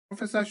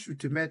Professor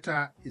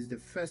Shutimeta is the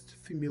first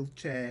female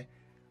chair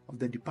of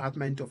the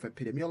Department of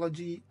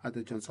Epidemiology at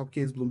the Johns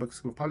Hopkins Bloomberg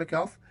School of Public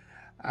Health.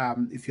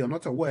 If you're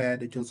not aware,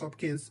 the Johns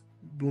Hopkins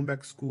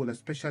Bloomberg School,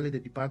 especially the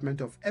Department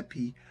of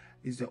Epi,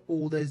 is the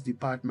oldest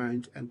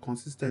department and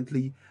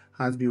consistently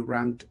has been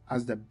ranked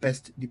as the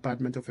best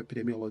department of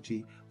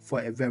epidemiology for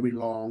a very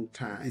long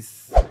time.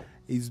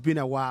 It's been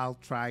a while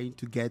trying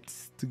to get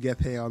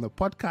her on the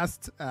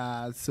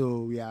podcast,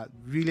 so we are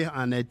really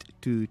honored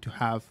to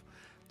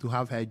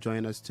have her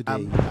join us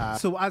today.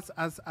 So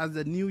as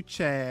the new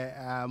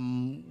chair,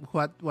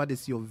 what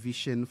is your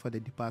vision for the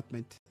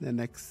department in the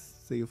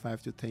next, say,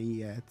 5 to 10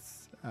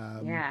 years?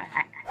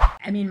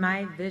 I mean,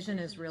 my vision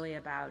is really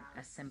about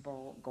a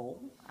simple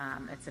goal.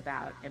 It's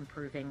about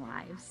improving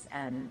lives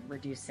and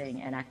reducing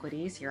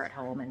inequities here at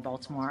home in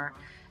Baltimore,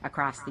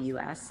 across the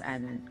U.S.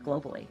 and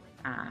globally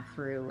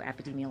through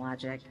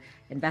epidemiologic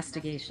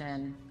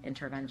investigation,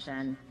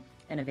 intervention,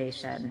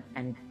 innovation,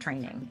 and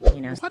training.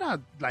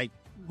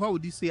 What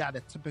would you say are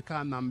the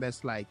typical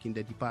numbers like in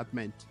the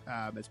department,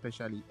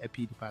 especially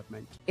Epi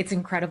department? It's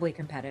incredibly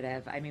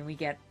competitive. I mean, we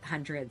get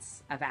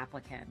hundreds of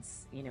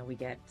applicants. We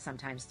get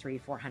sometimes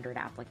 300-400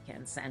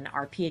 applicants, and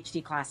our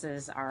PhD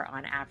classes are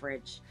on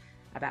average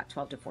about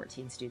 12 to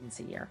 14 students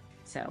a year.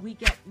 So we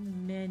get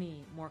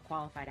many more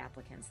qualified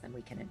applicants than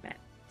we can admit.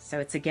 So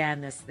it's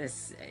again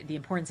the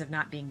importance of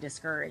not being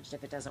discouraged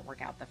if it doesn't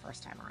work out the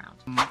first time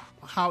around.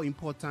 How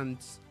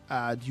important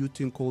do you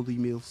think cold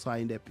emails are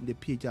in the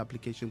PhD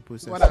application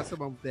process? What are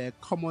some of the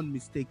common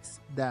mistakes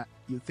that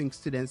you think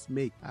students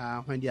make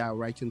when they are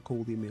writing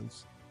cold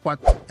emails? What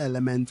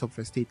elements of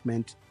a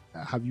statement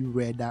have you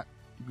read that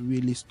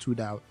really stood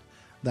out,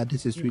 that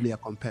this is really a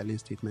compelling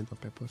statement of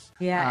purpose?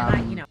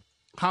 Yeah,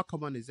 how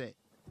common is it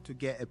to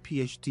get a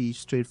PhD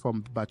straight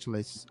from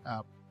bachelor's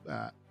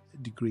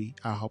degree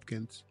at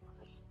Hopkins?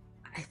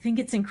 I think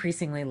it's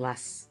increasingly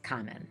less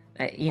common.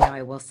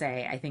 I will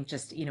say, I think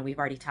just, we've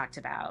already talked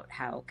about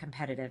how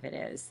competitive it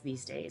is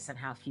these days and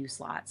how few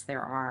slots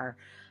there are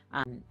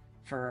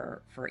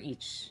for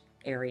each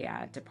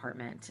area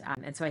department.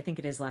 And so I think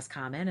it is less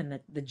common, and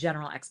the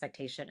general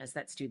expectation is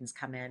that students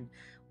come in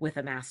with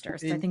a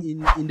master's. In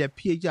the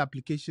PhD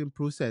application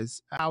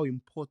process, how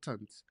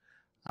important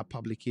are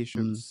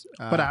publications?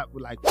 What are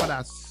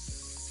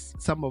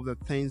some of the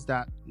things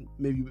that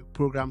maybe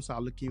programs are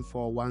looking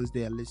for once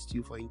they enlist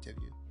you for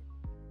interview?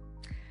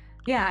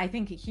 Yeah, I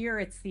think here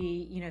it's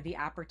the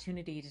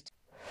opportunity to